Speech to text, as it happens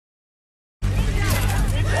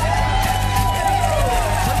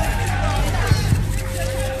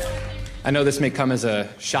I know this may come as a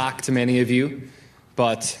shock to many of you,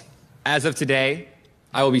 but as of today,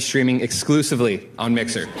 I will be streaming exclusively on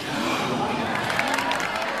Mixer.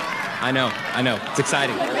 I know, it's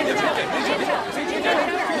exciting.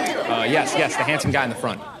 Yes, the handsome guy in the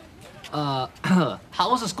front.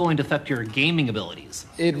 How is this going to affect your gaming abilities?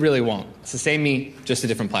 It really won't. It's the same me, just a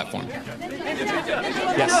different platform.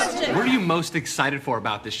 Yes. What are you most excited for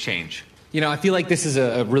about this change? You know, I feel like this is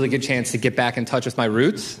a really good chance to get back in touch with my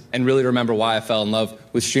roots and really remember why I fell in love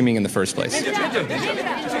with streaming in the first place. Right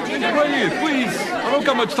here, please. I don't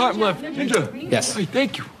got much time left. Ninja. Yes. Hey,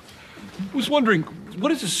 thank you. I was wondering, what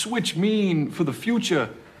does the switch mean for the future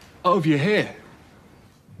of your hair?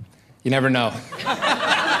 You never know.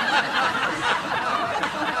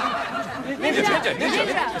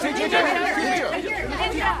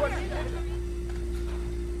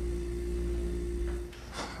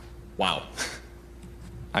 Wow.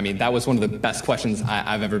 I mean, that was one of the best questions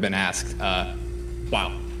I've ever been asked.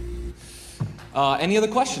 Wow. Any other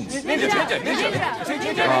questions?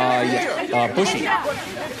 Bushy.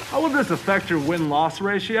 How will this affect your win-loss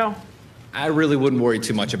ratio? I really wouldn't worry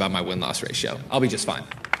too much about my win-loss ratio. I'll be just fine.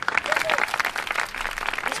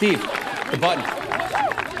 Steve, the button.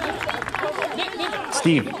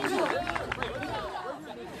 Steve.